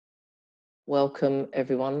Welcome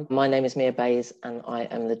everyone. My name is Mia Bays and I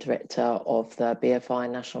am the director of the BFI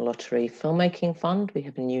National Lottery Filmmaking Fund. We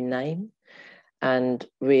have a new name and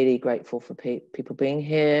really grateful for people being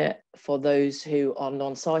here. For those who are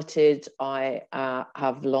non-sighted, I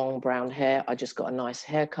have long brown hair. I just got a nice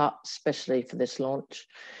haircut, especially for this launch.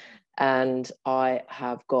 And I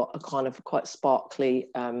have got a kind of quite sparkly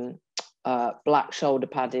black shoulder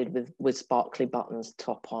padded with sparkly buttons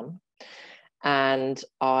top on. And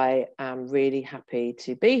I am really happy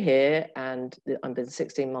to be here, and I've been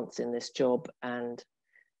 16 months in this job, and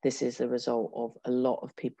this is the result of a lot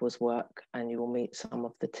of people's work, and you will meet some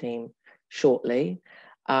of the team shortly.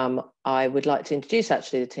 I would like to introduce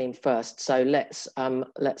actually the team first. So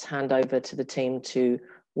let's hand over to the team to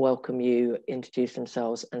welcome you, introduce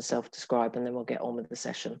themselves and self-describe, and then we'll get on with the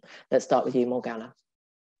session. Let's start with you, Morgana.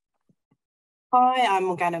 Hi, I'm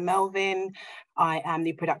Morgana Melvin. I am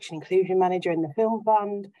the Production Inclusion Manager in the Film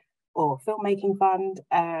Fund, or Filmmaking Fund.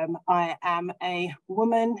 I am a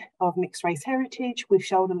woman of mixed race heritage with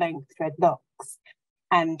shoulder length dreadlocks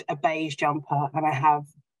and a beige jumper, and I have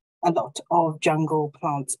a lot of jungle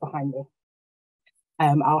plants behind me.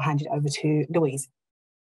 I'll hand it over to Louise.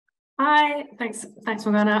 Hi, thanks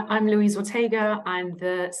Morgana. I'm Louise Ortega. I'm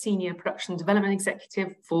the Senior Production Development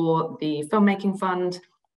Executive for the Filmmaking Fund.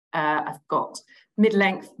 I've got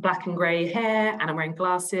mid-length black and grey hair, and I'm wearing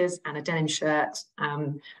glasses and a denim shirt,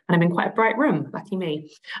 and I'm in quite a bright room, lucky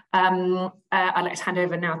me. I'd like to hand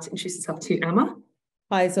over now to introduce yourself to Amma.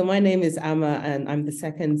 Hi, so my name is Amma, and I'm the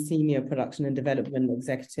second Senior Production and Development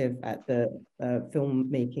Executive at the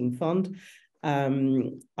Filmmaking Fund.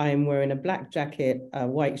 I'm wearing a black jacket, a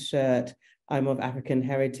white shirt. I'm of African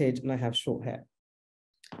heritage, and I have short hair.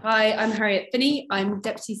 Hi, I'm Harriet Finney. I'm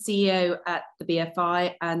Deputy CEO at the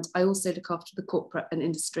BFI, and I also look after the Corporate and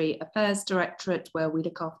Industry Affairs Directorate, where we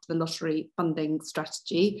look after the lottery funding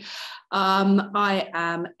strategy. I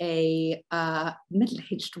am a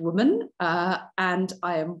middle-aged woman, and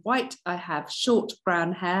I am white. I have short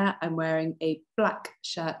brown hair. I'm wearing a black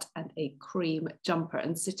shirt and a cream jumper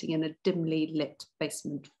and sitting in a dimly lit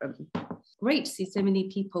basement room. Great to see so many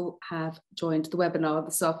people have joined the webinar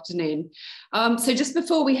this afternoon. So just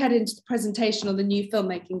before we head into the presentation on the new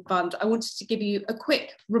Filmmaking Fund, I wanted to give you a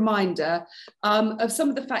quick reminder of some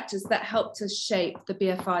of the factors that helped us shape the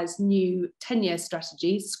BFI's new 10-year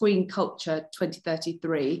strategy, Screen Culture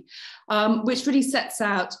 2033, which really sets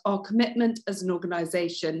out our commitment as an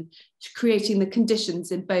organisation to creating the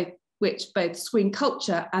conditions in which both screen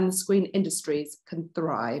culture and the screen industries can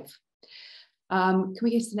thrive. Can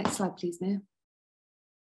we go to the next slide, please, Mia?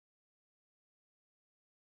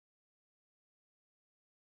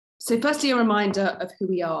 So firstly, a reminder of who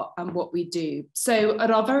we are and what we do. So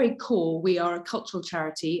at our very core, we are a cultural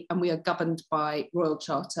charity and we are governed by Royal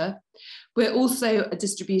Charter. We're also a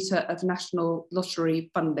distributor of national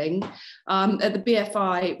lottery funding. At the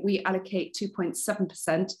BFI, we allocate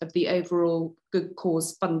 2.7% of the overall good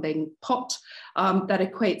cause funding pot. That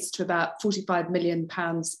equates to about £45 million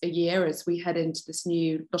a year as we head into this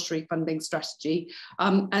new lottery funding strategy.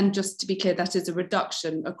 And just to be clear, that is a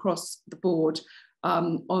reduction across the board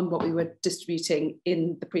on what we were distributing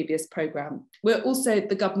in the previous programme. We're also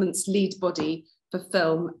the government's lead body for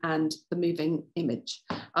film and the moving image.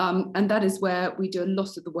 And that is where we do a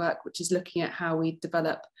lot of the work, which is looking at how we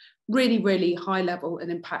develop really, really high level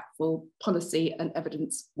and impactful policy and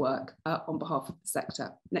evidence work on behalf of the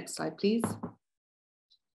sector. Next slide, please.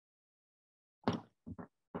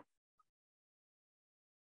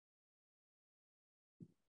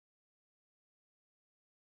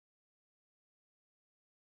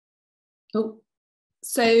 Oh,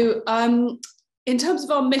 so in terms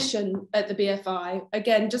of our mission at the BFI,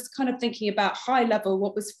 again, just kind of thinking about high level,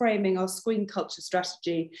 what was framing our screen culture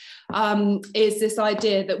strategy is this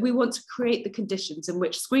idea that we want to create the conditions in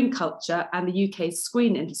which screen culture and the UK's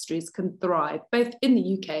screen industries can thrive, both in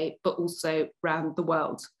the UK, but also around the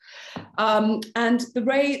world. And the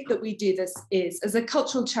way that we do this is, as a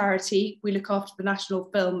cultural charity, we look after the National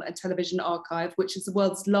Film and Television Archive, which is the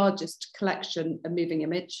world's largest collection of moving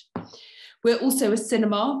image. We're also a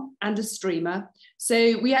cinema and a streamer,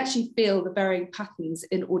 so we actually feel the varying patterns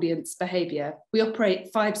in audience behaviour. We operate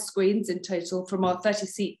 5 screens in total from our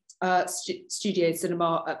 30-seat studio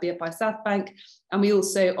cinema at BFI South Bank, and we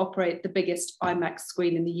also operate the biggest IMAX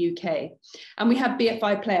screen in the UK. And we have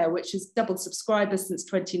BFI Player, which has doubled subscribers since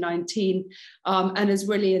 2019, and is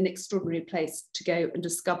really an extraordinary place to go and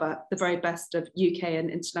discover the very best of UK and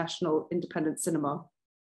international independent cinema.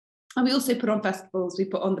 And we also put on festivals. We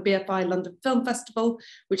put on the BFI London Film Festival,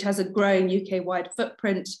 which has a growing UK-wide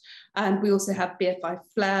footprint. And we also have BFI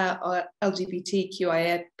Flair, our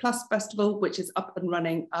LGBTQIA+ festival, which is up and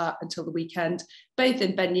running until the weekend, both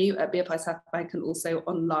in venue at BFI South Bank and also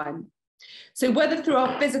online. So whether through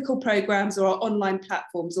our physical programmes or our online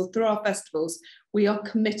platforms or through our festivals, we are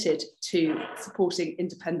committed to supporting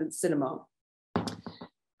independent cinema.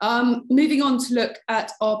 Moving on to look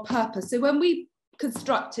at our purpose. So when we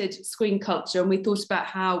constructed Screen Culture and we thought about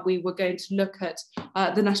how we were going to look at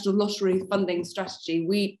the National Lottery funding strategy,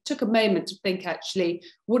 we took a moment to think, actually,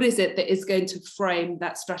 what is it that is going to frame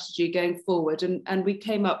that strategy going forward? And we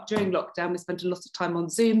came up during lockdown, we spent a lot of time on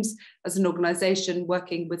Zooms as an organisation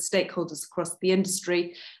working with stakeholders across the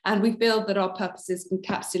industry. And we feel that our purpose is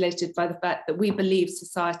encapsulated by the fact that we believe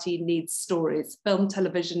society needs stories. Film,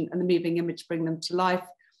 television and the moving image bring them to life,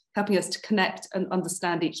 helping us to connect and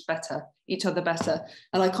understand each other better.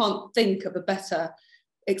 And I can't think of a better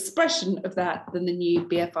expression of that than the new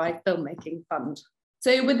BFI Filmmaking Fund.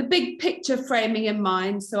 So with the big picture framing in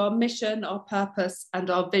mind, so our mission, our purpose and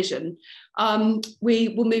our vision, we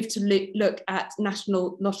will move to look at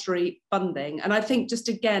National Lottery funding. And I think just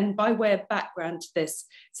again, by way of background to this,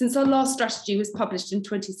 since our last strategy was published in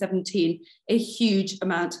 2017, a huge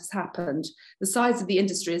amount has happened. The size of the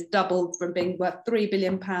industry has doubled from being worth £3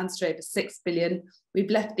 billion to over £6 billion. We've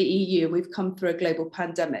left the EU and we've come through a global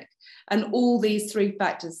pandemic. And all these three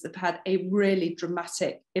factors have had a really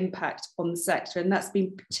dramatic impact on the sector. And that's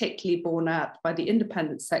been particularly borne out by the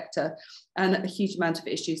independent sector and a huge amount of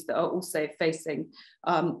issues that are also facing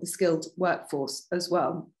the skilled workforce as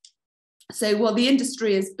well. So while the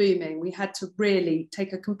industry is booming, we had to really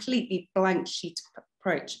take a completely blank sheet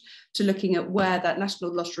approach to looking at where that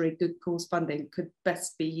National Lottery Good Cause funding could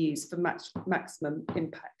best be used for maximum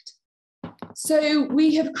impact. So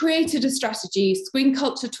we have created a strategy, Screen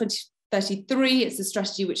Culture 2033. It's a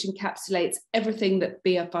strategy which encapsulates everything that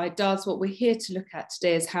BFI does. What we're here to look at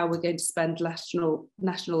today is how we're going to spend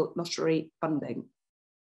national lottery funding.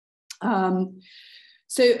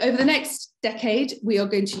 So over the next decade, we are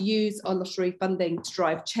going to use our lottery funding to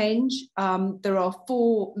drive change. There are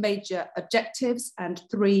 4 major objectives and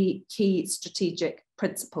 3 key strategic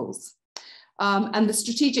principles. And the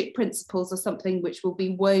strategic principles are something which will be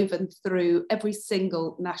woven through every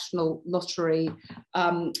single national lottery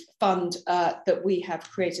fund that we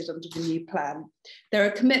have created under the new plan.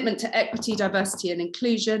 They're a commitment to equity, diversity and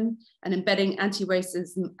inclusion, and embedding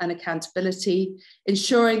anti-racism and accountability,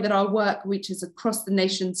 ensuring that our work reaches across the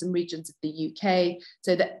nations and regions of the UK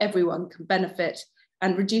so that everyone can benefit,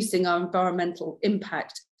 and reducing our environmental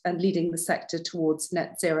impact and leading the sector towards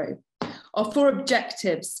net zero. Our 4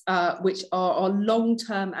 objectives, which are our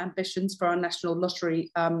long-term ambitions for our national lottery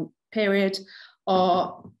period,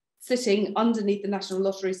 are sitting underneath the national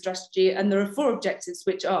lottery strategy. And there are 4 objectives,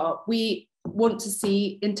 which are: we want to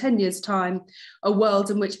see in 10 years' time a world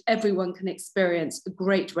in which everyone can experience a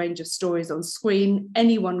great range of stories on screen.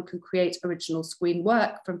 Anyone can create original screen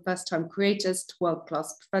work, from first-time creators to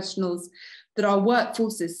world-class professionals. That our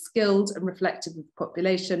workforce is skilled and reflective of the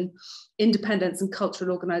population. Independents and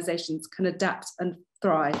cultural organisations can adapt and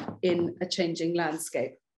thrive in a changing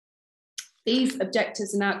landscape. These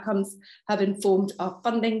objectives and outcomes have informed our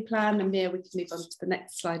funding plan. And Mia, we can move on to the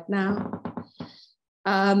next slide now.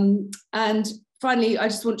 And finally, I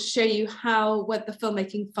just want to show you how the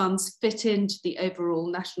filmmaking funds fit into the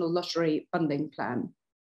overall National Lottery funding plan.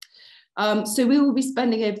 So we will be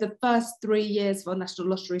spending, over the first 3 years of our National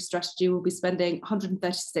Lottery strategy, we'll be spending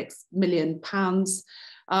 £136 million.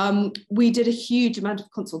 We did a huge amount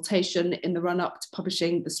of consultation in the run-up to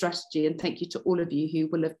publishing the strategy, and thank you to all of you who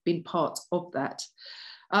will have been part of that.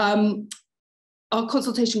 Our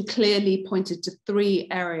consultation clearly pointed to 3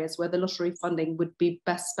 areas where the lottery funding would be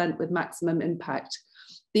best spent with maximum impact.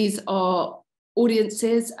 These are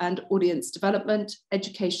audiences and audience development,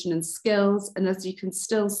 education and skills. And as you can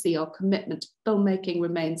still see, our commitment to filmmaking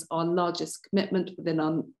remains our largest commitment within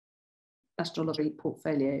our National Lottery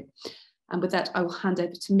portfolio. And with that, I will hand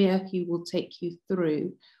over to Mia, who will take you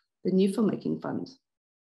through the new filmmaking fund.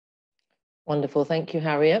 Wonderful, thank you,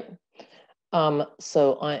 Harriet.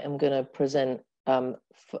 So I am going to present,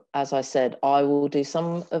 as I said, I will do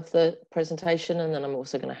some of the presentation, and then I'm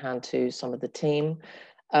also going to hand to some of the team.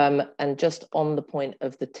 And just on the point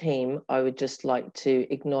of the team, I would just like to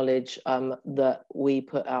acknowledge that we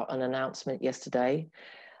put out an announcement yesterday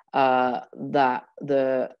that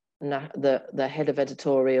the head of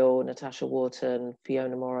editorial, Natasha Wharton,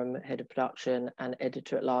 Fiona Moran, head of production, and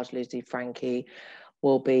editor-at-large, Lucy Frankie,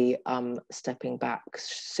 will be stepping back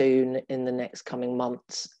soon in the next coming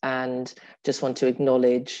months. And just want to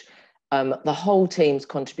acknowledge The whole team's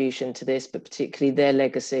contribution to this, but particularly their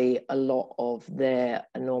legacy, a lot of their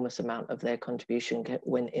enormous amount of their contribution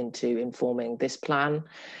went into informing this plan.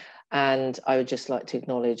 And I would just like to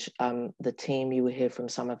acknowledge the team. You will hear from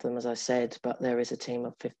some of them, as I said, but there is a team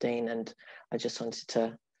of 15, and I just wanted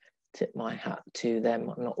to tip my hat to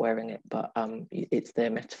them. I'm not wearing it, but it's there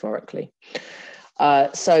metaphorically.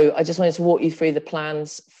 So I just wanted to walk you through the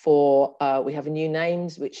plans for, we have a new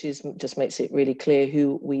names, which just makes it really clear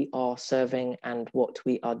who we are serving and what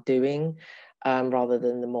we are doing, rather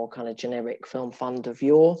than the more kind of generic film fund of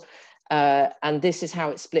yore. And this is how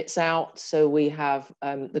it splits out. So we have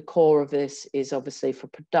the core of this is obviously for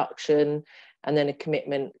production, and then a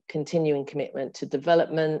commitment, continuing commitment to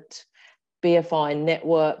development. BFI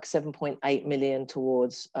network, 7.8 million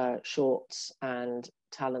towards shorts and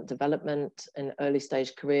talent development and early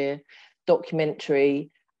stage career.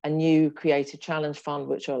 Documentary, a new creative challenge fund,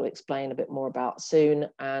 which I'll explain a bit more about soon,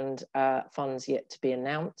 and funds yet to be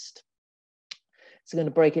announced. So I'm going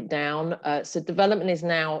to break it down. So development is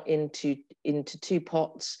now into two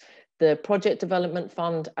pots. The project development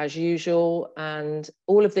fund, as usual, and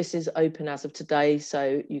all of this is open as of today.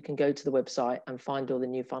 So you can go to the website and find all the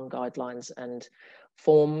new fund guidelines and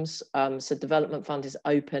forms. So development fund is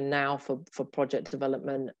open now for project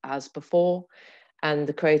development as before. And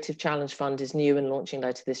the creative challenge fund is new and launching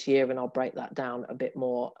later this year. And I'll break that down a bit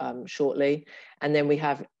more shortly. And then we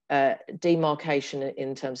have demarcation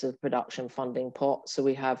in terms of the production funding pot. So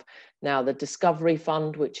we have now the Discovery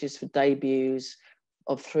Fund, which is for debuts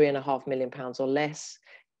of £3.5 million or less.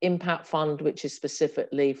 Impact Fund, which is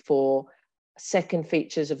specifically for second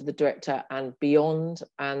features of the director and beyond,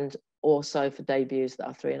 and also for debuts that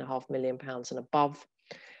are £3.5 million and above.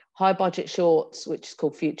 High budget shorts, which is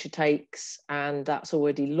called Future Takes, and that's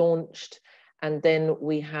already launched. And then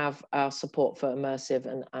we have our support for immersive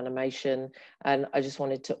and animation. And I just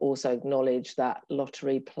wanted to also acknowledge that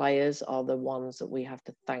lottery players are the ones that we have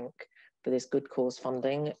to thank for this good cause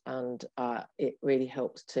funding. And it really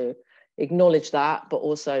helps to acknowledge that, but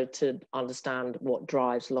also to understand what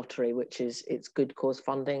drives lottery, which is it's good cause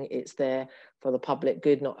funding. It's there for the public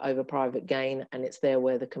good, not over private gain. And it's there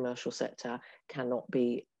where the commercial sector cannot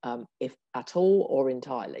be, if at all or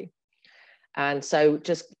entirely. And so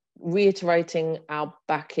just reiterating our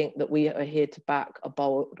backing, that we are here to back a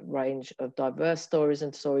bold range of diverse stories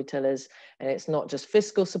and storytellers. And it's not just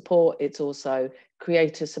fiscal support, it's also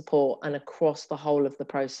creator support and across the whole of the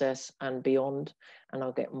process and beyond. And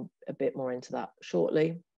I'll get a bit more into that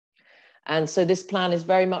shortly. And so this plan is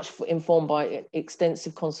very much informed by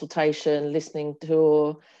extensive consultation, listening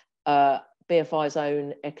to BFI's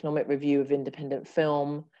own economic review of independent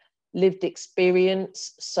film, lived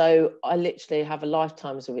experience. So I literally have a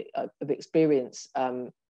lifetime of experience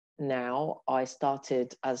now. I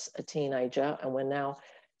started as a teenager and we're now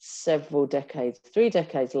several decades, 3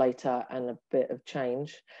 decades later and a bit of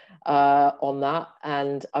change on that.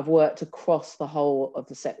 And I've worked across the whole of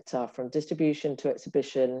the sector from distribution to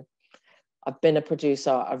exhibition. I've been a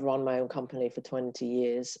producer, I've run my own company for 20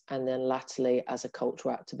 years, and then latterly as a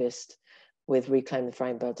cultural activist with Reclaim the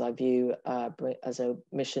Frame Bird's Eye View as a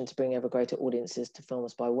mission to bring ever greater audiences to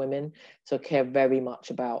films by women. So I care very much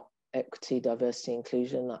about equity, diversity,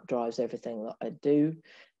 inclusion. That drives everything that I do.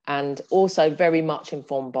 And also very much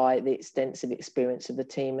informed by the extensive experience of the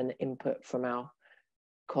team and input from our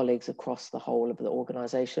colleagues across the whole of the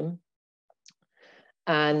organisation.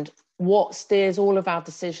 And what steers all of our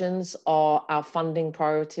decisions are our funding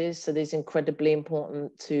priorities. So these are incredibly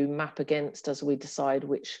important to map against as we decide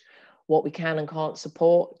what we can and can't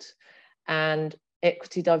support. And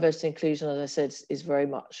equity, diversity, inclusion, as I said, is very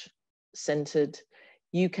much centred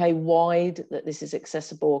UK-wide, that this is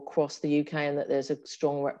accessible across the UK and that there's a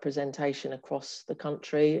strong representation across the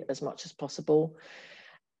country as much as possible.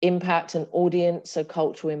 Impact and audience, so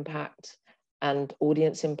cultural impact and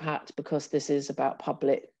audience impact, because this is about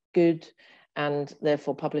public good, and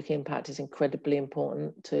therefore public impact is incredibly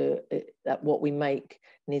important to that what we make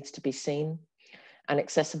needs to be seen and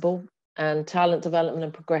accessible. And talent development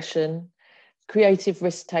and progression, creative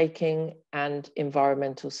risk-taking and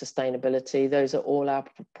environmental sustainability. Those are all our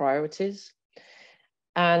priorities.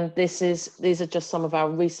 And these are just some of our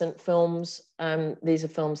recent films. These are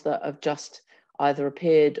films that have just either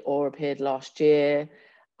appeared or appeared last year.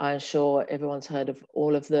 I'm sure everyone's heard of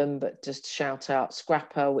all of them, but just shout out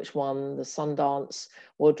Scrapper, which won the Sundance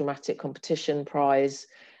World Dramatic Competition Prize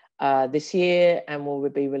this year and will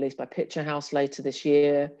be released by Picture House later this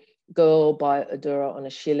year. Girl by Adura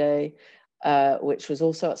Onashile, which was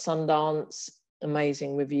also at Sundance.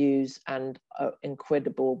 Amazing reviews and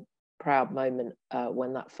incredible proud moment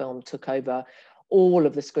when that film took over all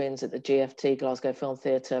of the screens at the GFT, Glasgow Film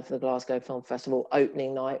Theatre, for the Glasgow Film Festival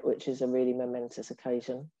opening night, which is a really momentous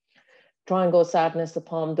occasion. Triangle of Sadness, the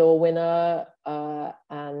Palme d'Or winner,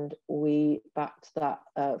 and we backed that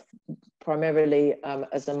primarily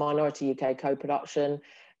as a minority UK co-production,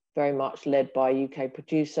 very much led by a UK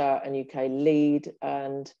producer and UK lead.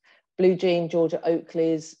 And Blue Jean, Georgia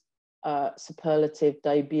Oakley's superlative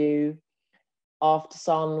debut. After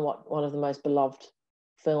Sun, one of the most beloved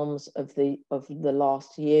films of the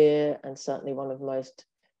last year, and certainly one of the most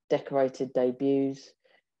decorated debuts,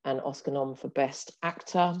 and Oscar nom for Best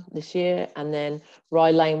Actor this year. And then Rye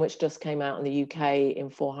Lane, which just came out in the UK in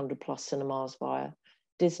 400+ cinemas via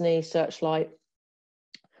Disney Searchlight.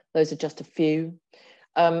 Those are just a few.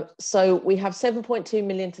 So we have 7.2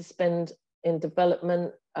 million to spend in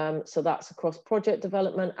development. So that's across project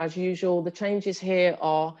development. As usual, the changes here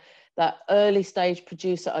are that early stage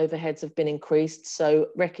producer overheads have been increased. So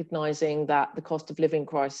recognizing that the cost of living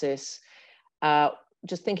crisis,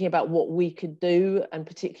 just thinking about what we could do, and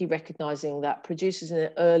particularly recognizing that producers in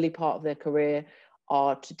the early part of their career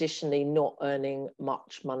are traditionally not earning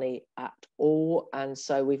much money at all. And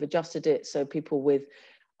so we've adjusted it so people with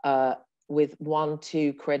 1,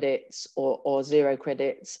 2 credits or 0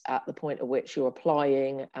 credits at the point at which you're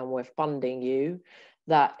applying and we're funding you,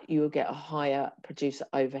 that you will get a higher producer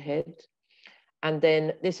overhead. And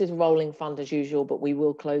then this is a rolling fund as usual, but we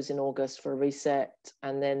will close in August for a reset.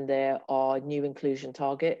 And then there are new inclusion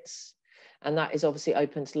targets, and that is obviously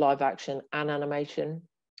open to live action and animation.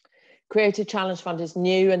 Creative Challenge Fund is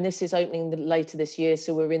new, and this is opening later this year.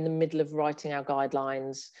 So we're in the middle of writing our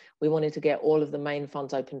guidelines. We wanted to get all of the main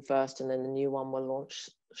funds open first, and then the new one will launch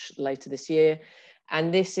later this year.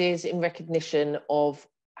 And this is in recognition of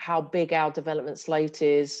how big our development slate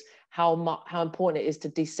is, how important it is to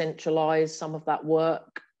decentralize some of that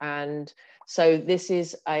work. And so this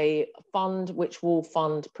is a fund which will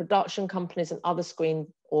fund production companies and other screen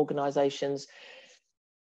organizations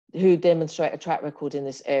who demonstrate a track record in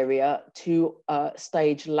this area to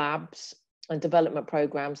stage labs and development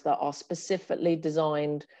programs that are specifically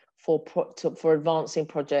designed for advancing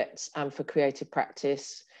projects and for creative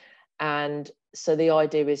practice. And so the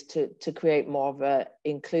idea is to create more of an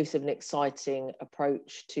inclusive and exciting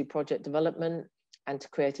approach to project development and to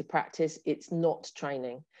creative practice. It's not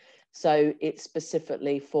training. So it's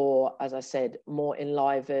specifically for, as I said, more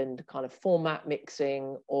enlivened kind of format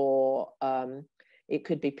mixing, or it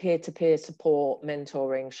could be peer-to-peer support,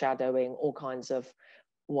 mentoring, shadowing, all kinds of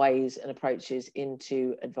ways and approaches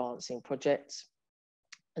into advancing projects.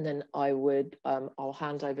 And then I'll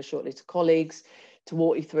hand over shortly to colleagues to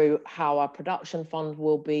walk you through how our production fund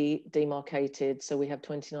will be demarcated. So we have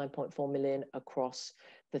 29.4 million across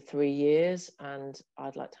the 3 years. And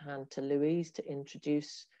I'd like to hand to Louise to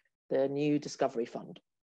introduce the new Discovery Fund.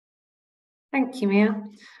 Thank you, Mia.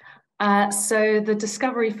 So the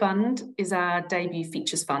Discovery Fund is our debut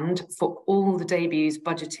features fund for all the debuts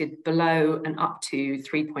budgeted below and up to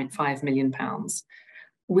 £3.5 million.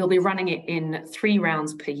 We'll be running it in 3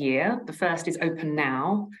 rounds per year. The first is open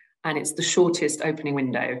now, and it's the shortest opening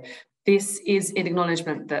window. This is in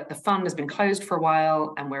acknowledgement that the fund has been closed for a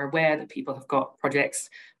while, and we're aware that people have got projects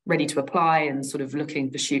ready to apply and sort of looking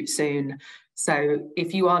for shoots soon. So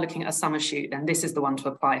if you are looking at a summer shoot, then this is the one to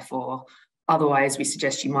apply for. Otherwise, we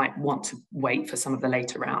suggest you might want to wait for some of the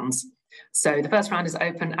later rounds. So the first round is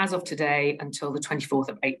open as of today until the 24th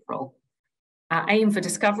of April. Our aim for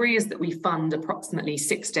Discovery is that we fund approximately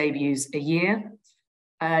 6 debuts a year.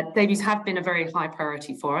 Debuts have been a very high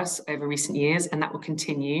priority for us over recent years, and that will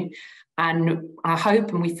continue. And I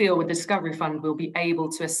hope and we feel with the Discovery Fund, we'll be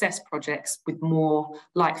able to assess projects with more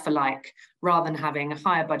like for like, rather than having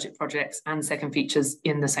higher budget projects and second features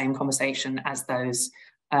in the same conversation as those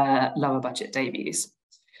lower budget debuts.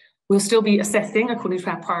 We'll still be assessing according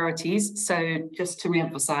to our priorities. So just to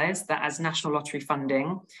re-emphasize that as National Lottery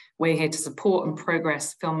funding, we're here to support and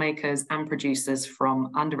progress filmmakers and producers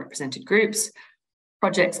from underrepresented groups,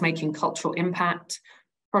 projects making cultural impact,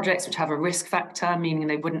 projects which have a risk factor, meaning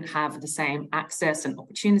they wouldn't have the same access and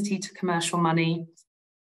opportunity to commercial money,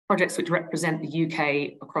 projects which represent the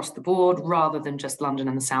UK across the board rather than just London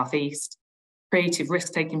and the South East, creative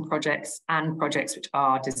risk-taking projects, and projects which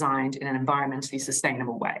are designed in an environmentally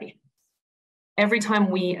sustainable way. Every time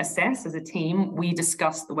we assess as a team, we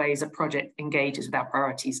discuss the ways a project engages with our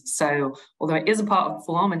priorities. So although it is a part of the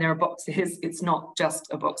form and there are boxes, it's not just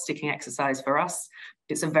a box-ticking exercise for us.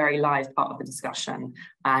 It's a very live part of the discussion.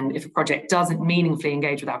 And if a project doesn't meaningfully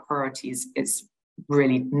engage with our priorities, it's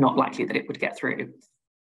really not likely that it would get through.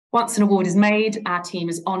 Once an award is made, our team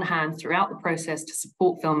is on hand throughout the process to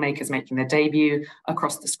support filmmakers making their debut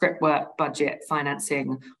across the script work, budget,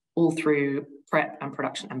 financing, all through prep and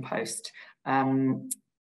production and post.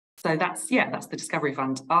 So that's the Discovery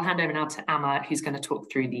Fund. I'll hand over now to Amma, who's going to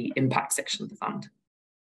talk through the impact section of the fund.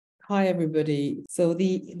 Hi, everybody. So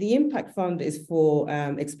the Impact Fund is for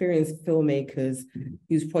experienced filmmakers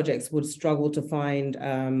whose projects would struggle to find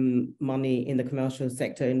money in the commercial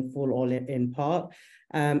sector in full or in part.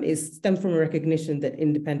 It stems from a recognition that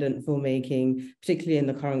independent filmmaking, particularly in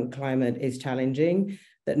the current climate, is challenging,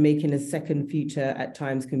 that making a second feature at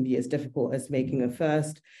times can be as difficult as making a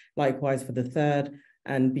first, likewise for the third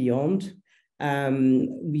and beyond.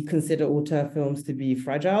 We consider auteur films to be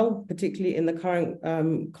fragile, particularly in the current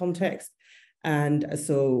context. And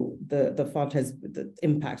so the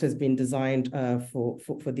impact has been designed for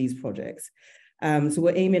these projects. So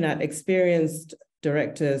we're aiming at experienced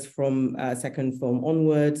directors from second film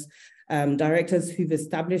onwards, directors who've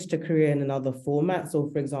established a career in another format. So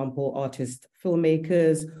for example, artist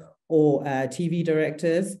filmmakers or TV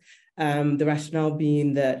directors. The rationale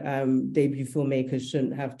being that debut filmmakers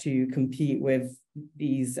shouldn't have to compete with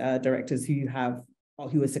these directors who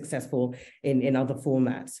are successful in other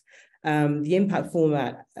formats. The Impact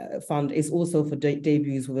Fund is also for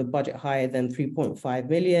debuts with a budget higher than 3.5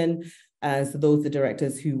 million. So those are the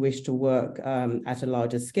directors who wish to work at a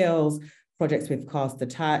larger scales, projects with cast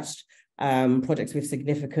attached, projects with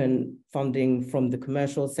significant funding from the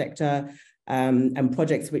commercial sector, and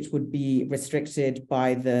projects which would be restricted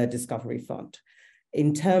by the Discovery Fund.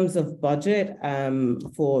 In terms of budget,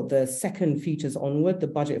 for the second features onward, the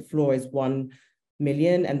budget floor is 1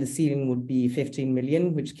 million and the ceiling would be 15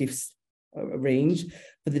 million, which gives a range.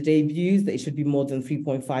 For the debuts, they should be more than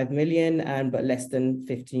 3.5 million, but less than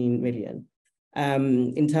 15 million.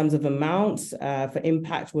 In terms of amounts, for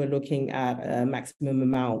Impact, we're looking at a maximum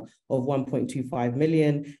amount of 1.25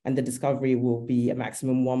 million, and the Discovery will be a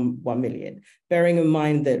maximum 1 million. Bearing in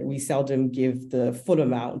mind that we seldom give the full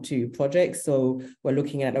amount to projects, so we're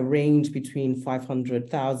looking at a range between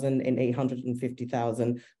 500,000 and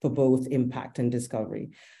 850,000 for both Impact and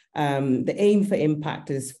Discovery. The aim for Impact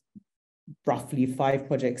is roughly 5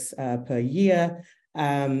 projects per year.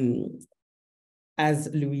 As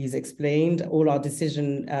Louise explained, all our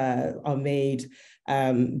decisions are made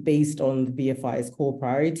based on the BFI's core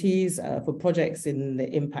priorities. For projects in the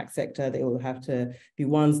impact sector, they will have to be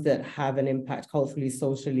ones that have an impact culturally,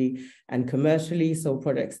 socially, and commercially. So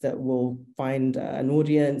projects that will find an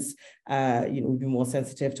audience, will be more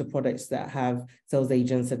sensitive to products that have sales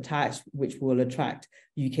agents attached, which will attract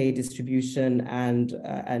UK distribution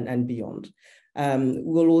and beyond.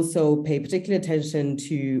 We'll also pay particular attention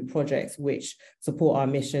to projects which support our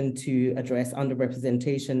mission to address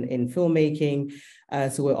underrepresentation in filmmaking.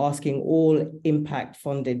 So we're asking all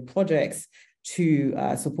impact-funded projects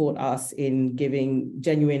to support us in giving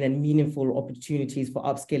genuine and meaningful opportunities for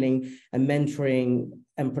upskilling and mentoring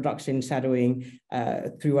and production shadowing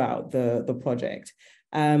throughout the project.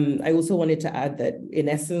 I also wanted to add that in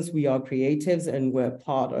essence, we are creatives and we're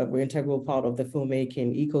integral part of the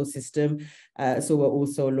filmmaking ecosystem. So we're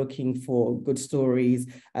also looking for good stories,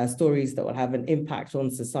 stories that will have an impact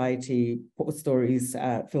on society, stories,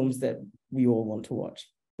 films that we all want to watch.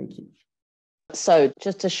 Thank you. So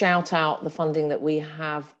just to shout out the funding that we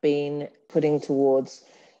have been putting towards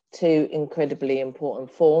 2 incredibly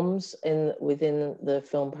important forms within the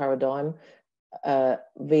film paradigm.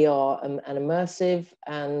 VR and immersive,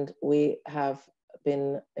 and we have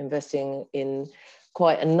been investing in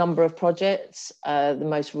quite a number of projects. The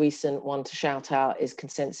most recent one to shout out is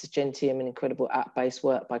Consensus Gentium, an incredible app-based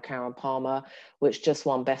work by Karen Palmer, which just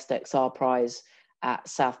won Best XR Prize at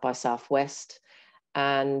South by Southwest.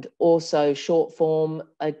 And also short form,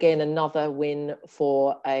 again, another win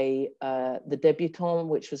for the Debutant,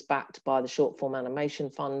 which was backed by the Short Form Animation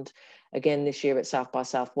Fund, again this year at South by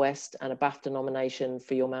Southwest, and a BAFTA nomination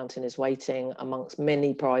for Your Mountain is Waiting, amongst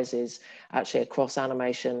many prizes actually across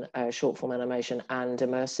animation, short form animation and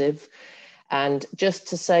immersive. And just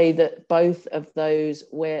to say that both of those,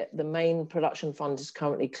 where the main production fund is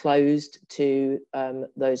currently closed to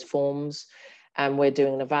those forms, and we're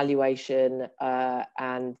doing an evaluation,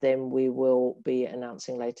 and then we will be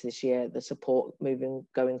announcing later this year the support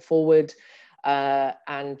going forward.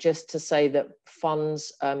 And just to say that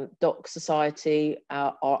funds, Doc Society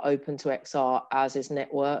are open to XR, as is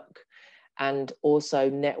Network, and also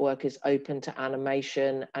Network is open to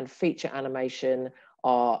animation, and feature animation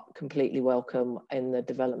are completely welcome in the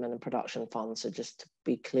development and production fund. So just to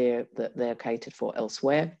be clear that they're catered for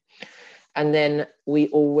elsewhere. And then we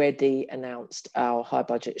already announced our high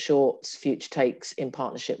budget shorts, Future Takes, in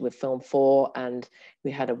partnership with Film 4, and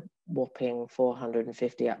we had a whopping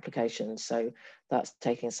 450 applications. So that's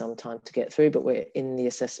taking some time to get through, but we're in the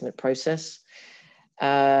assessment process.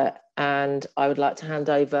 And I would like to hand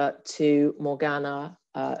over to Morgana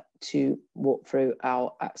to walk through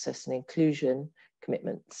our access and inclusion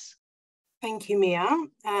commitments. Thank you, Mia.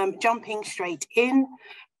 Jumping straight in,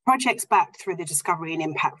 projects backed through the Discovery and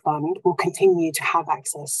Impact Fund will continue to have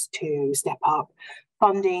access to Step Up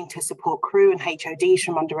funding to support crew and HODs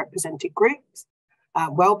from underrepresented groups,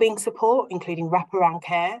 wellbeing support, including wraparound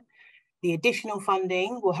care. The additional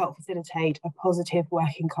funding will help facilitate a positive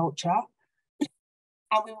working culture.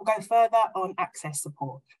 And we will go further on access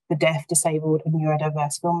support for deaf, disabled and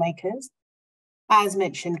neurodiverse filmmakers. As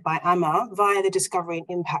mentioned by Amma, via the Discovery and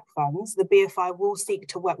Impact Funds, the BFI will seek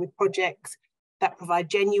to work with projects that provide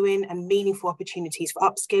genuine and meaningful opportunities for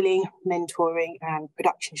upskilling, mentoring and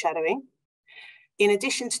production shadowing. In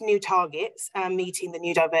addition to new targets and meeting the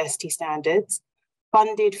new diversity standards,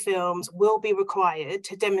 funded films will be required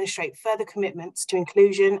to demonstrate further commitments to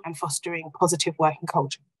inclusion and fostering positive working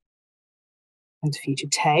culture. And future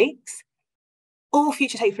takes. All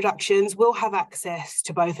future take productions will have access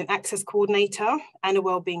to both an access coordinator and a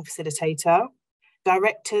wellbeing facilitator.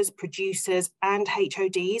 Directors, producers, and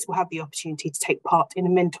HODs will have the opportunity to take part in a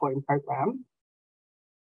mentoring program.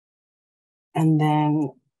 And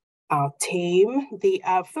then our team, the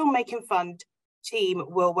Filmmaking Fund team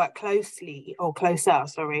will work closer,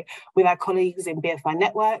 with our colleagues in BFI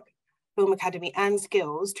Network, Film Academy and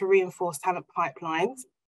Skills to reinforce talent pipelines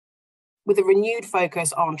with a renewed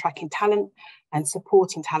focus on tracking talent and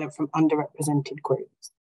supporting talent from underrepresented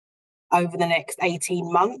groups. Over the next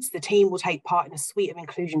 18 months, the team will take part in a suite of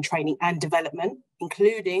inclusion training and development,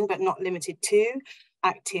 including but not limited to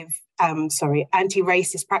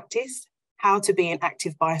anti-racist practice, how to be an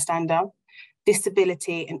active bystander,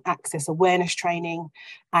 disability and access awareness training,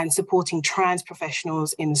 and supporting trans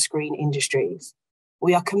professionals in the screen industries.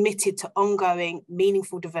 We are committed to ongoing,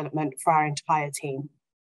 meaningful development for our entire team.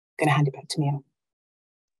 I'm going to hand it back to Mia.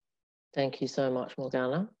 Thank you so much,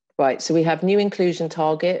 Morgana. Right, so we have new inclusion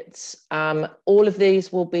targets. All of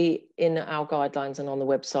these will be in our guidelines and on the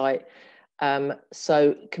website.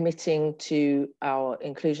 So committing to our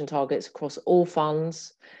inclusion targets across all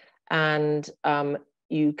funds. And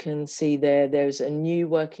you can see there's a new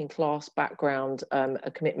working class background,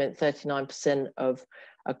 a commitment 39% of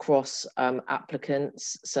across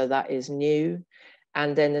applicants. So that is new.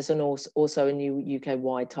 And then there's also a new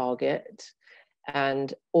UK-wide target.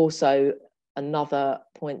 And also another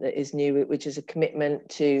point that is new, which is a commitment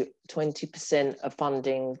to 20% of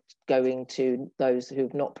funding going to those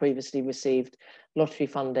who've not previously received lottery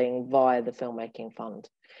funding via the Filmmaking Fund.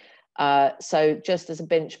 So just as a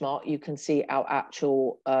benchmark, you can see our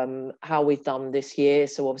actual, how we've done this year.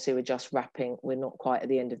 So obviously we're just wrapping, we're not quite at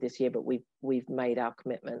the end of this year, but we've made our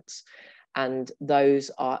commitments. And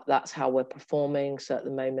that's how we're performing. So at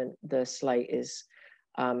the moment, the slate is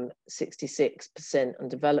 66% on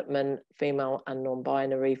development, female and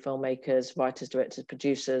non-binary filmmakers, writers, directors,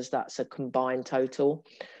 producers. That's a combined total.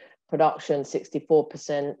 Production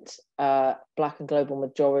 64%, Black and global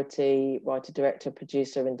majority, writer, director,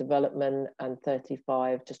 producer in development, and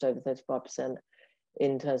just over 35%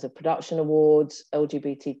 in terms of production awards.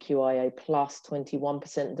 LGBTQIA plus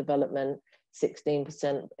 21% in development,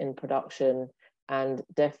 16% in production, and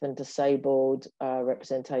deaf and disabled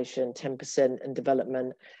representation 10% in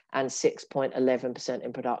development and 6.11%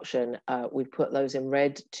 in production. We've put those in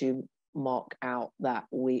red to mark out that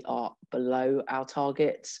we are below our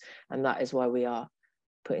targets, and that is why we are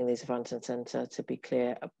putting these front and center, to be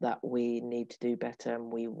clear that we need to do better,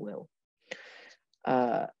 and we will.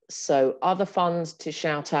 So other funds to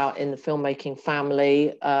shout out in the filmmaking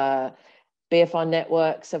family, BFI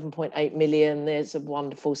Network, 7.8 million. There's a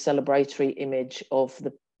wonderful celebratory image of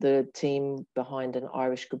the team behind An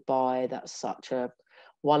Irish Goodbye. That's such a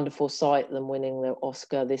wonderful sight, them winning the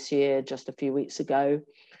Oscar this year, just a few weeks ago.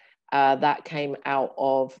 That came out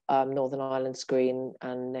of Northern Ireland Screen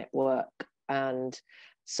and Network. And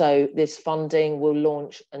so this funding will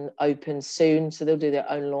launch and open soon. So they'll do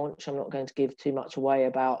their own launch. I'm not going to give too much away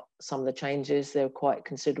about some of the changes. They're quite a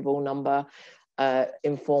considerable number,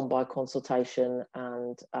 informed by consultation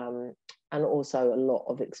and also a lot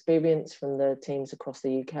of experience from the teams across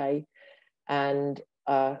the UK, and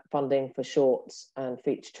funding for shorts and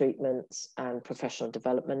feature treatments and professional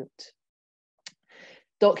development.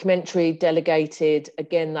 Documentary delegated,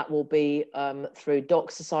 again, that will be through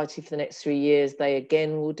Doc Society for the next 3 years. They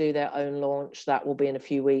again will do their own launch. That will be in a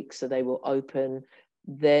few weeks. So they will open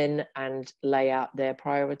then and lay out their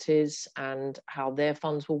priorities and how their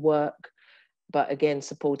funds will work. But again,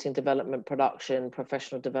 supporting development, production,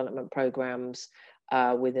 professional development programs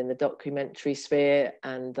within the documentary sphere.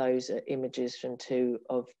 And those are images from two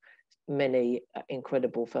of many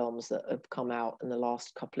incredible films that have come out in the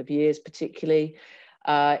last couple of years, particularly.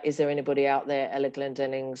 Is there anybody out there? Ella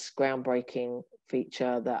Glendenning's groundbreaking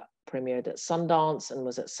feature that premiered at Sundance and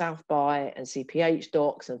was at South by and CPH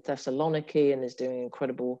Docs and Thessaloniki and is doing an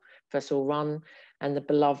incredible festival run. And The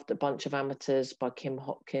Beloved, A Bunch of Amateurs by Kim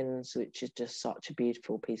Hopkins, which is just such a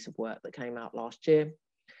beautiful piece of work that came out last year.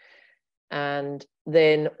 And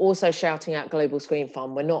then also shouting out Global Screen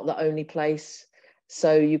Fund. We're not the only place.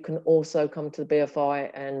 So you can also come to the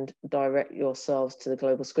BFI and direct yourselves to the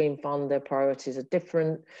Global Screen Fund. Their priorities are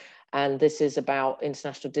different. And this is about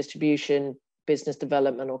international distribution, business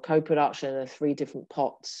development or co-production. There are 3 different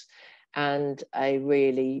pots, and a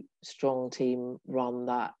really strong team run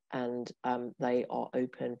that, and they are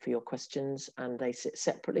open for your questions, and they sit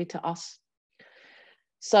separately to us.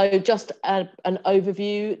 So just an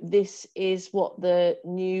overview, this is what the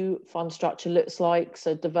new fund structure looks like.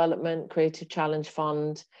 So development, creative challenge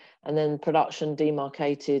fund, and then production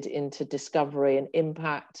demarcated into discovery and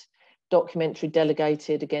impact, documentary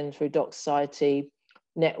delegated again through Doc Society,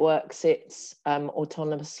 network sits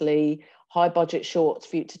autonomously, high budget shorts,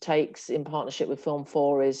 future takes in partnership with Film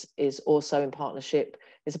 4 is also in partnership.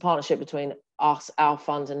 It's a partnership between us, our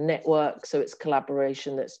fund and network. So it's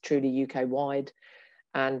collaboration that's truly UK wide.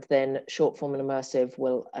 And then short form and immersive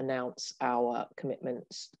will announce our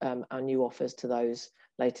commitments, our new offers to those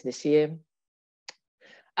later this year.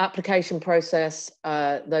 Application process,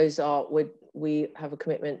 those are, we have a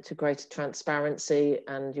commitment to greater transparency,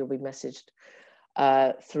 and you'll be messaged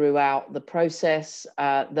throughout the process.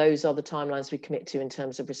 Those are the timelines we commit to in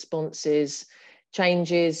terms of responses.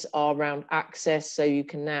 Changes are around access, so you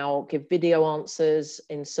can now give video answers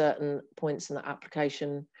in certain points in the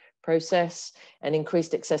application process, and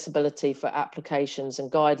increased accessibility for applications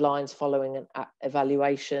and guidelines following an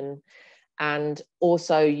evaluation. And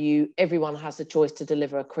also everyone has the choice to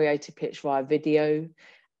deliver a creative pitch via video,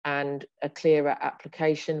 and a clearer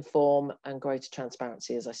application form and greater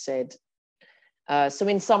transparency, as I said. So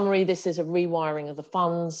in summary, this is a rewiring of the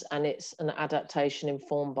funds, and it's an adaptation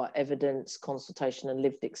informed by evidence, consultation and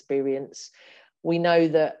lived experience. We know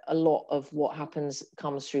that a lot of what happens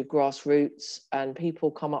comes through grassroots, and people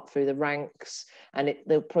come up through the ranks, and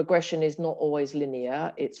the progression is not always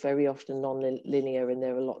linear. It's very often non-linear, and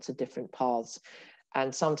there are lots of different paths.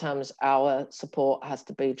 And sometimes our support has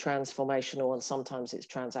to be transformational, and sometimes it's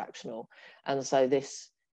transactional. And so this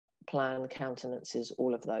plan countenances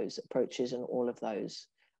all of those approaches and all of those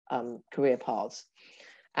career paths.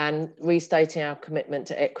 And restating our commitment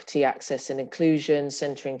to equity, access and inclusion,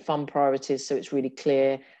 centering fund priorities so it's really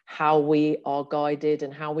clear how we are guided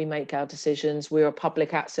and how we make our decisions. We're a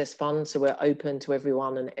public access fund, so we're open to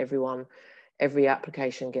everyone, and every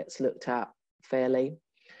application gets looked at fairly.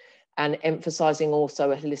 And emphasising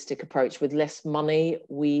also a holistic approach. With less money,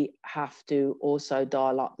 we have to also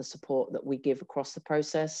dial up the support that we give across the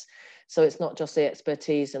process. So it's not just the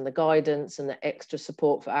expertise and the guidance and the extra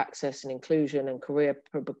support for access and inclusion and career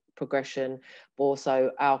progression, but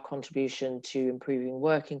also our contribution to improving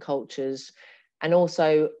working cultures. And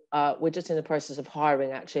also, we're just in the process of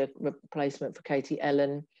hiring actually a replacement for Katie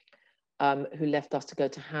Ellen, who left us to go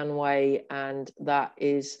to Hanway, and that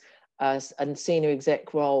is a senior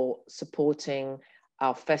exec role supporting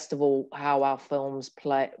our festival, how our films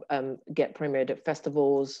get premiered at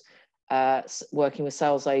festivals, working with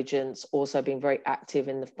sales agents, also being very active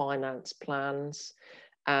in the finance plans,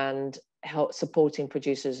 and supporting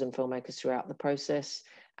producers and filmmakers throughout the process.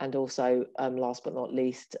 And also, last but not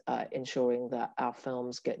least, ensuring that our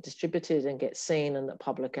films get distributed and get seen, and that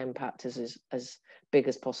public impact is as big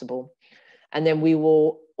as possible. And then we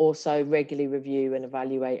will also regularly review and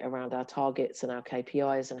evaluate around our targets and our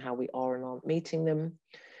KPIs and how we are and aren't meeting them.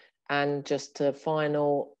 And just a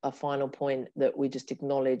final point, that we just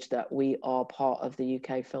acknowledge that we are part of the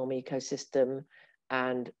UK film ecosystem,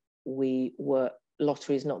 and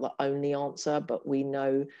lottery is not the only answer, but we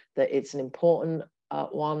know that it's an important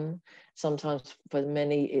one. Sometimes for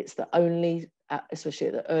many, it's the only, especially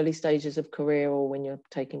at the early stages of career, or when you're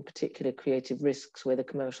taking particular creative risks where the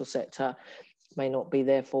commercial sector may not be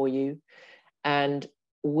there for you. And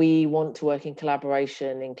we want to work in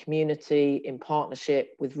collaboration, in community, in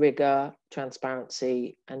partnership, with rigor,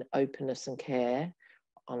 transparency, and openness and care,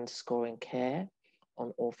 underscoring care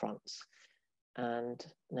on all fronts. And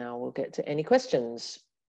now we'll get to any questions.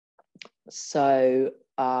 So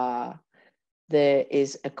there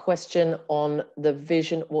is a question on the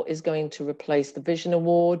vision, what is going to replace the Vision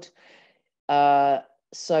Award?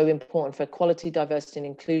 So important for equality, diversity and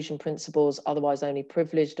inclusion principles, otherwise only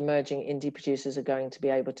privileged emerging indie producers are going to be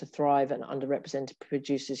able to thrive, and underrepresented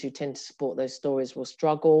producers who tend to support those stories will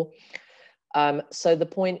struggle. So the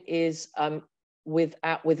point is, with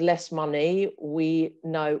less money, we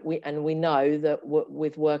know that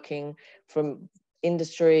with working from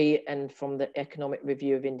industry and from the economic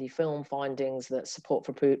review of indie film findings, that support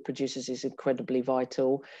for producers is incredibly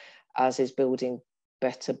vital, as is building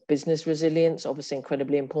better business resilience, obviously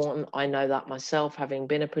incredibly important. I know that myself, having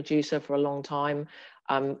been a producer for a long time.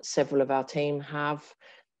 Several of our team have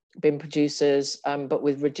been producers, but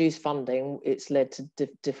with reduced funding, it's led to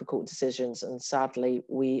difficult decisions. And sadly,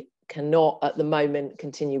 we cannot at the moment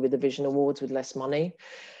continue with the Vision Awards with less money.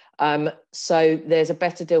 So there's a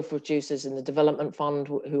better deal for producers in the development fund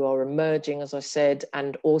who are emerging, as I said,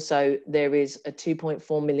 and also there is a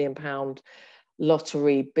 £2.4 million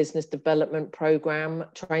lottery business development programme,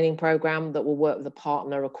 training programme that will work with a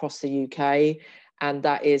partner across the UK. And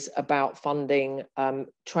that is about funding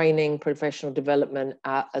training, professional development,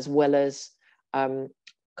 as well as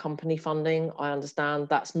company funding. I understand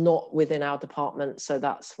that's not within our department, so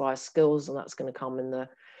that's via skills, and that's going to come in the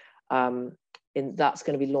that's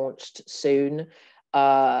going to be launched soon.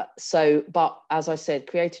 But as I said,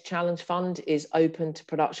 Creative Challenge Fund is open to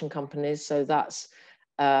production companies, so that's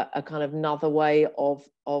a kind of another way of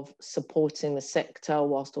supporting the sector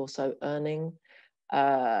whilst also earning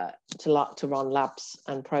to run labs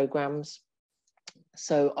and programs.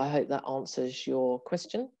 So I hope that answers your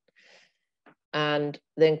question. And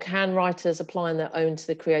then, can writers apply on their own to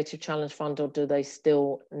the Creative Challenge Fund, or do they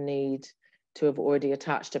still need to have already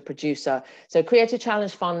attached a producer? So Creative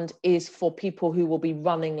Challenge Fund is for people who will be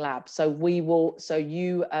running labs. So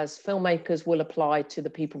you as filmmakers will apply to the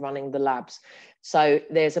people running the labs. So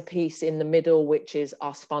there's a piece in the middle, which is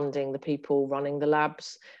us funding the people running the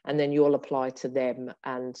labs, and then you'll apply to them,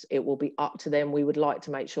 and it will be up to them. We would like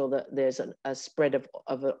to make sure that there's a spread of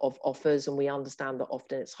offers, and we understand that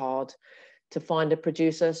often it's hard to find a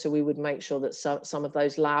producer. So we would make sure that some of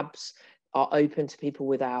those labs are open to people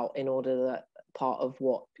without, in order that part of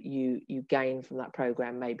what you gain from that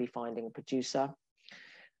program may be finding a producer.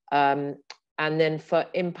 And then for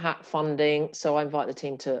impact funding, so I invite the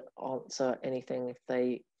team to answer anything if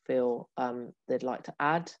they feel they'd like to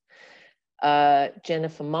add.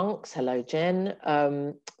 Jennifer Monks, hello Jen.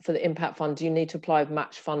 For the impact fund, do you need to apply with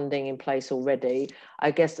match funding in place already?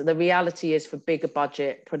 I guess the reality is, for bigger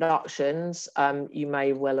budget productions, you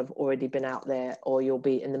may well have already been out there, or you'll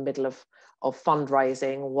be in the middle of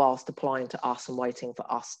fundraising whilst applying to us and waiting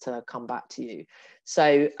for us to come back to you.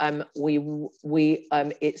 So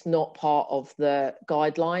it's not part of the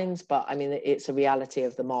guidelines, but I mean, it's a reality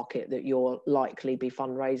of the market that you'll likely be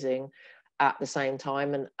fundraising at the same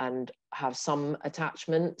time and have some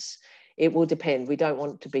attachments. It will depend. We don't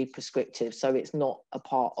want to be prescriptive, so it's not a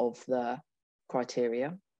part of the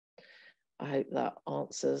criteria. I hope that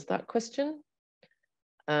answers that question.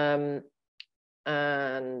 And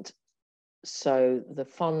so the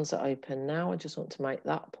funds are open now. I just want to make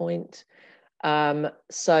that point.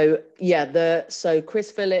 So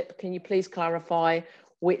Chris Phillip, can you please clarify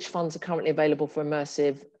which funds are currently available for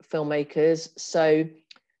immersive filmmakers? So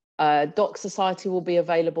Doc Society will be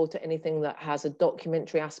available to anything that has a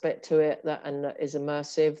documentary aspect to it and that is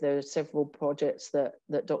immersive. There are several projects that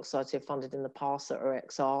Doc Society have funded in the past that are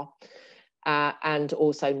XR. And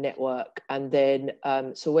also network. And then,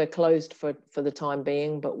 so we're closed for the time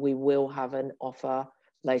being, but we will have an offer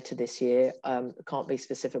later this year. Can't be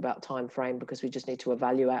specific about time frame because we just need to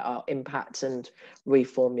evaluate our impacts and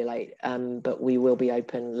reformulate, but we will be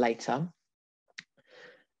open later.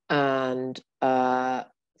 And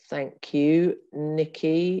thank you,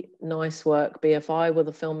 Nikki. Nice work, BFI. Will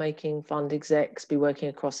the Filmmaking Fund execs be working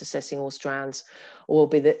across assessing all strands, or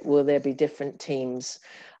will there be different teams?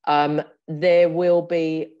 There will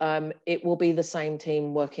be, it will be the same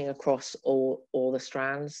team working across all the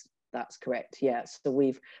strands. That's correct, yes.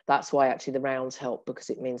 So that's why actually the rounds help, because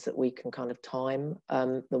it means that we can kind of time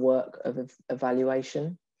the work of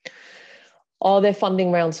evaluation. Are there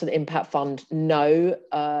funding rounds for the Impact Fund? No,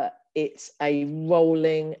 it's a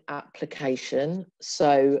rolling application.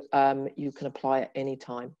 So you can apply at any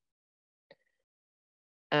time.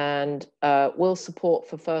 And will support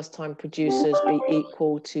for first-time producers be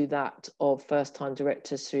equal to that of first-time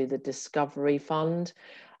directors through the Discovery Fund?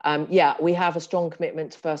 Yeah, we have a strong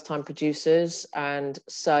commitment to first-time producers, and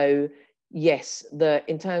so yes,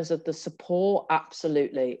 in terms of the support,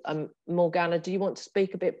 absolutely. Morgana, do you want to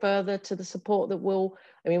speak a bit further to the support that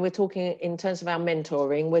I mean, we're talking in terms of our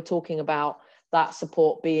mentoring, we're talking about that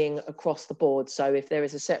support being across the board. So if there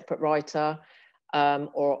is a separate writer,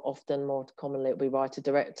 or often more commonly it'll be writer,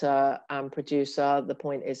 director and producer, the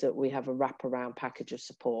point is that we have a wraparound package of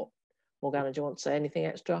support. Morgana, do you want to say anything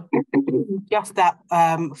extra? Just that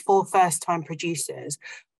for first-time producers,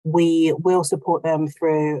 We will support them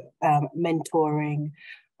through mentoring.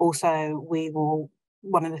 Also,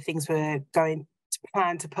 one of the things we're going to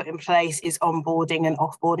plan to put in place is onboarding and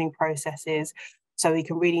offboarding processes, so we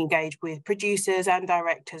can really engage with producers and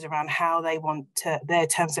directors around how they want their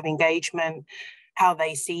terms of engagement, how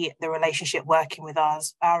they see the relationship working with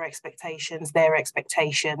us, our expectations, their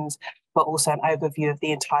expectations, but also an overview of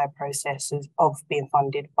the entire process of being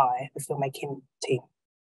funded by the filmmaking team.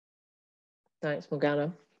 Thanks,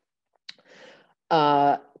 Morgana.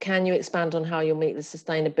 Can you expand on how you'll meet the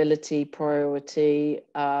sustainability priority?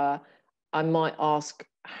 I might ask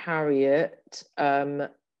Harriet to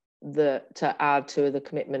add to the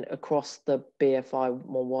commitment across the BFI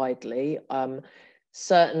more widely.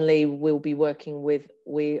 Certainly we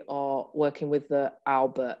are working with the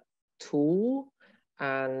Albert tool,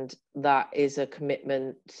 and that is a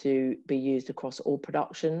commitment to be used across all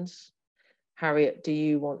productions. Harriet, do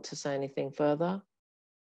you want to say anything further?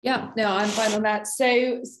 Yeah, no, I'm fine on that.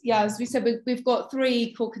 So yeah, as we said, we've got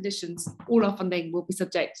 3 core conditions. All our funding will be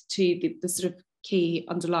subject to the sort of key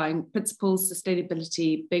underlying principles,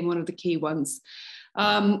 sustainability being one of the key ones.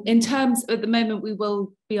 In terms, at the moment, we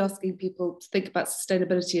will be asking people to think about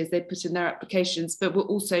sustainability as they put in their applications, but we're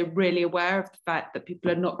also really aware of the fact that people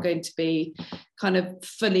are not going to be kind of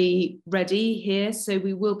fully ready here. So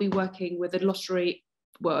we will be working with a lottery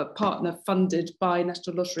partner funded by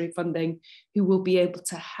National Lottery funding, who will be able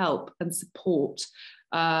to help and support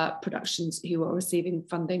productions who are receiving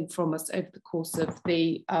funding from us over the course of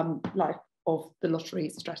the life of the lottery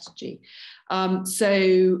strategy.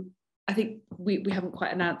 So I think we haven't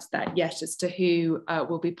quite announced that yet as to who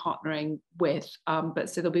we'll be partnering with, but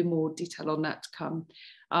so there'll be more detail on that to come.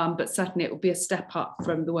 But certainly it will be a step up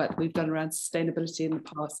from the work that we've done around sustainability in the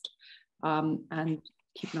past, and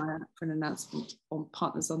keep an eye out for an announcement on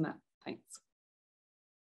partners on that. Thanks.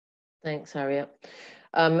 Thanks, Harriet.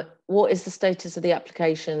 What is the status of the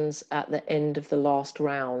applications at the end of the last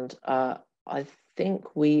round? I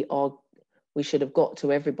think we should have got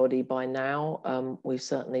to everybody by now. We've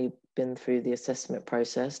certainly been through the assessment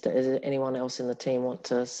process. Does anyone else in the team want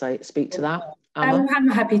to speak to that? I'm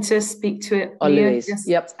happy to speak to it. Oh, Louise.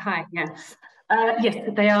 Yep. Hi. Yeah. Yes,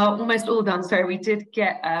 they are almost all done. So we did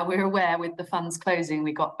get, we're aware with the funds closing,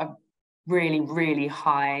 we got a really, really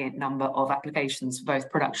high number of applications for both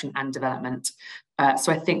production and development.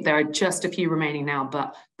 So I think there are just a few remaining now,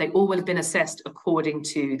 but they all will have been assessed according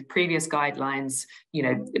to the previous guidelines, you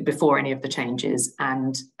know, before any of the changes.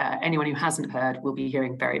 And anyone who hasn't heard will be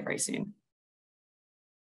hearing very, very soon.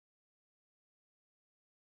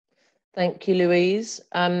 Thank you, Louise.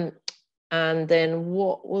 And then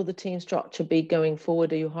what will the team structure be going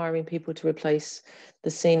forward? Are you hiring people to replace the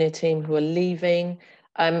senior team who are leaving?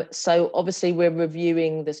 So obviously we're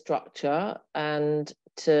reviewing the structure, and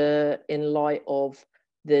in light of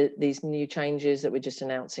these new changes that we're just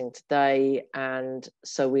announcing today. And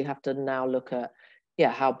so we have to now look at,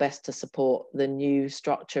 how best to support the new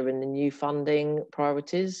structure and the new funding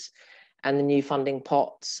priorities and the new funding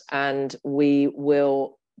pots. And we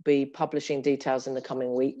will be publishing details in the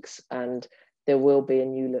coming weeks, and there will be a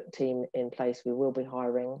new look team in place. We will be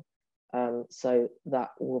hiring, so that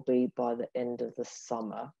will be by the end of the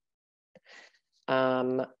summer,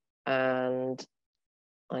 and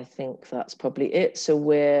I think that's probably it. So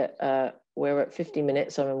we're at 50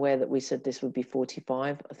 minutes. I'm aware that we said this would be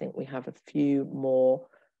 45. I think we have a few more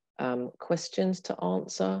questions to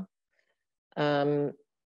answer. Right,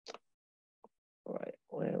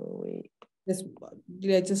 where are we?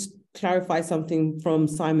 Just clarify something from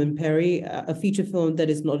Simon Perry. A feature film that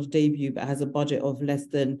is not a debut but has a budget of less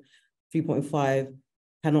than 3.5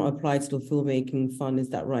 cannot apply to the filmmaking fund. Is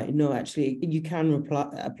that right? No, actually, you can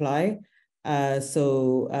apply.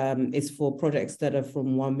 So it's for projects that are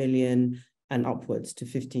from 1 million and upwards to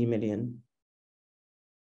 15 million.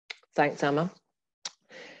 Thanks, Emma.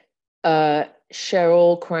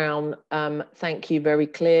 Cheryl Crown, thank you, very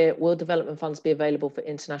clear. Will development funds be available for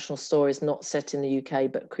international stories not set in the UK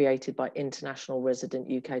but created by international resident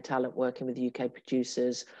UK talent working with UK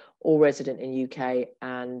producers or resident in UK?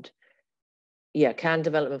 And can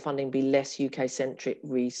development funding be less UK centric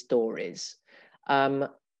re-stories?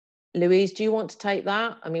 Louise, do you want to take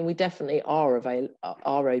that? I mean, we definitely are open.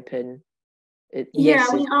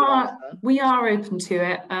 We are open to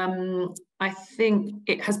it. I think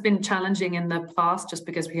it has been challenging in the past just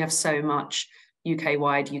because we have so much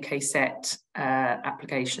UK-wide, UK-set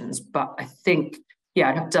applications. But I think,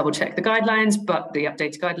 I'd have to double check the guidelines, but the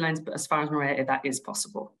updated guidelines, but as far as I'm aware, that is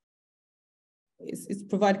possible. It's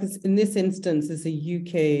provided, because in this instance, it's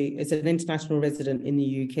an international resident in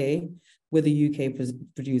the UK with a UK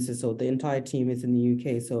producer, so the entire team is in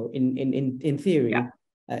the UK. So in theory,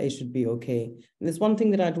 it should be okay. And there's one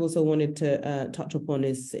thing that I'd also wanted to touch upon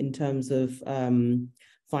is in terms of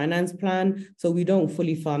finance plan. So we don't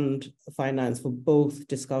fully fund finance for both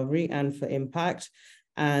discovery and for impact.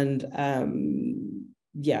 And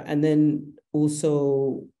yeah, and then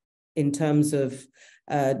also in terms of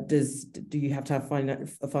do you have to have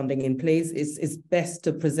funding in place? It's best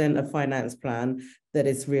to present a finance plan that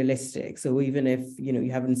is realistic. So even if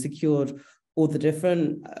you haven't secured all the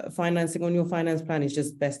different financing on your finance plan, it's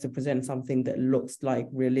just best to present something that looks like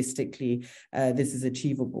realistically this is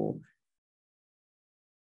achievable.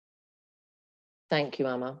 Thank you,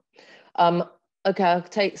 Amma. Okay, I'll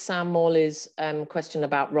take Sam Morley's question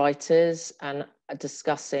about writers and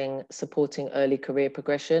discussing supporting early career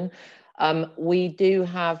progression. We do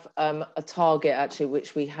have a target, actually,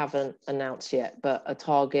 which we haven't announced yet, but a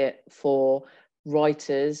target for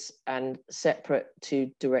writers and separate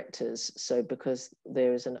to directors. So because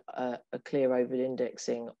there is a clear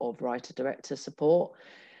over-indexing of writer-director support.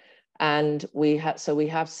 And we have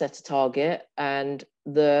set a target, and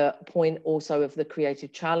the point also of the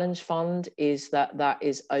Creative Challenge Fund is that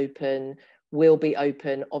is open, will be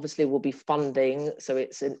open, obviously we'll be funding, so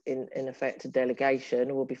it's in effect a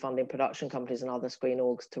delegation, we'll be funding production companies and other screen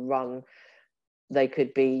orgs to run. They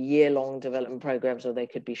could be year-long development programs or they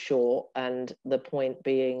could be short, and the point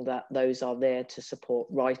being that those are there to support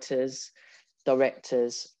writers,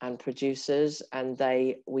 directors and producers, and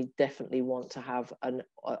we definitely want to have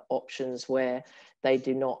options where they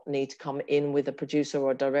do not need to come in with a producer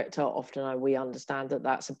or a director. Often we understand that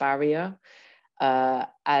that's a barrier,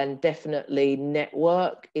 and definitely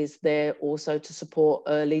network is there also to support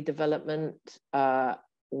early development.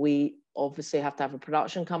 We obviously have to have a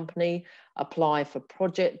production company apply for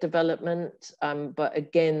project development, but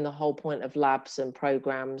again the whole point of labs and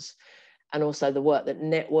programs and also the work that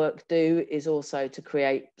network do is also to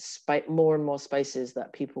create more and more spaces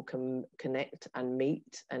that people can connect and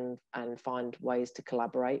meet and find ways to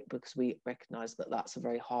collaborate, because we recognize that that's a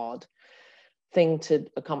very hard thing to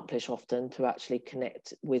accomplish often, to actually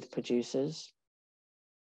connect with producers.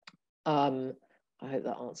 I hope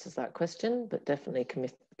that answers that question, but definitely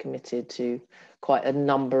committed to quite a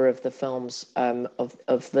number of the films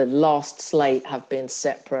of the last slate have been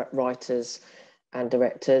separate writers and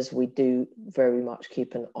directors. We do very much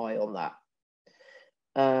keep an eye on that.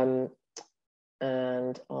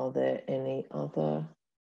 And are there any other?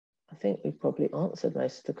 I think we've probably answered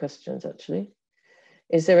most of the questions actually.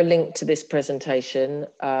 Is there a link to this presentation?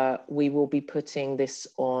 We will be putting this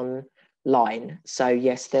online. So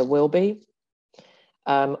yes, there will be.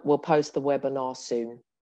 We'll post the webinar soon.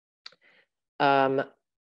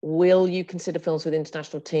 Will you consider films with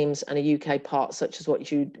international teams and a UK part, such as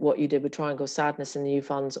what you did with Triangle Sadness in the new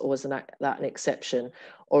funds, or is that an exception,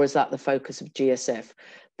 or is that the focus of GSF?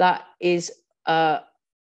 That is,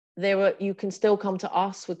 you can still come to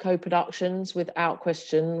us with co-productions without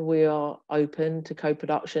question. We are open to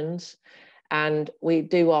co-productions, and we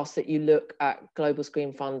do ask that you look at Global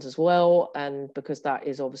Screen Funds as well, and because that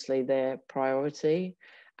is obviously their priority,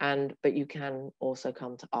 but you can also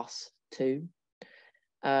come to us too.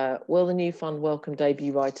 Will the new fund welcome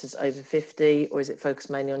debut writers over 50, or is it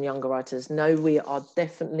focused mainly on younger writers? No, we are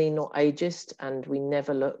definitely not ageist, and we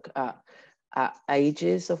never look at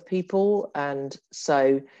ages of people. And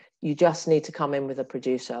so you just need to come in with a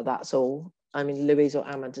producer, that's all. I mean, Louise or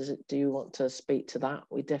Amma, do you want to speak to that?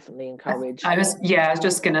 We definitely encourage. I was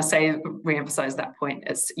just going to say, re-emphasize that point.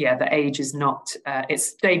 It's, the age is not,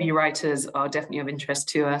 it's debut writers are definitely of interest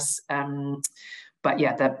to us. But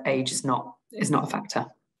yeah, the age is not a factor.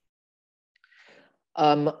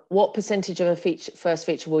 What percentage of a first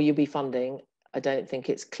feature will you be funding? I don't think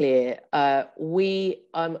it's clear.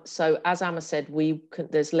 So as Amma said,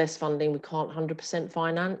 there's less funding. We can't 100%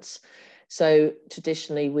 finance. So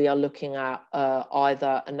traditionally, we are looking at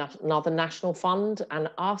either another national fund and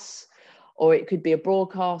us, or it could be a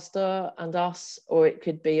broadcaster and us, or it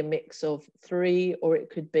could be a mix of three, or it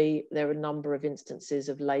could be, there are a number of instances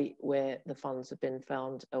of late where the funds have been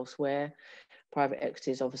found elsewhere. Private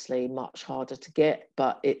equity is obviously much harder to get,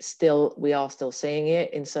 but we are still seeing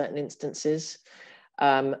it in certain instances.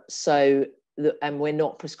 And we're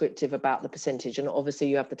not prescriptive about the percentage, and obviously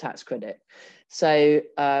you have the tax credit. So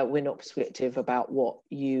we're not prescriptive about what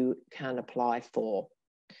you can apply for.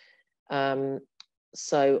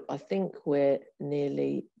 So I think we're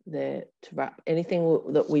nearly there to wrap.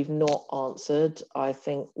 Anything that we've not answered, I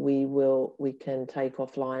think we can take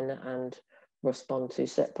offline and respond to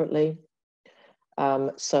separately.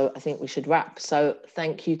 So I think we should wrap. So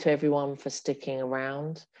thank you to everyone for sticking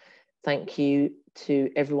around. Thank you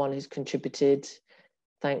to everyone who's contributed.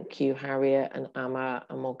 Thank you, Harriet and Amma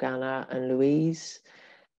and Morgana and Louise.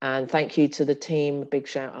 And thank you to the team, big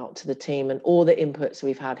shout out to the team and all the inputs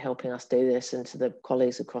we've had helping us do this, and to the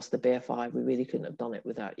colleagues across the BFI. We really couldn't have done it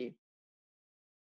without you.